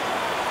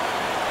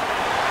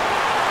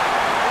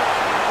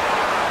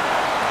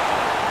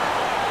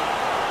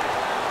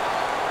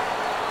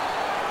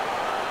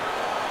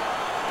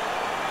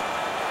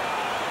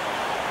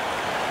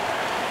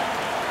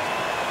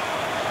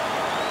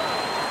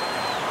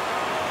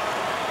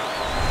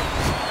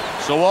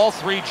 So all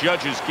three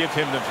judges give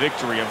him the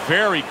victory. A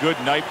very good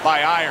night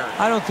by iron.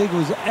 I don't think it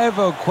was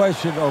ever a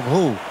question of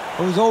who.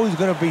 It was always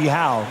going to be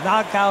how.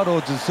 Knockout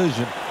or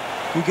decision.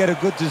 You get a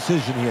good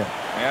decision here.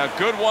 Yeah,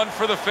 good one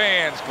for the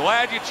fans.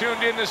 Glad you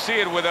tuned in to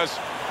see it with us.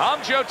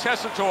 I'm Joe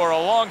Tessitore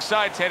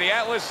alongside Teddy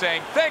Atlas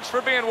saying thanks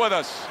for being with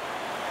us.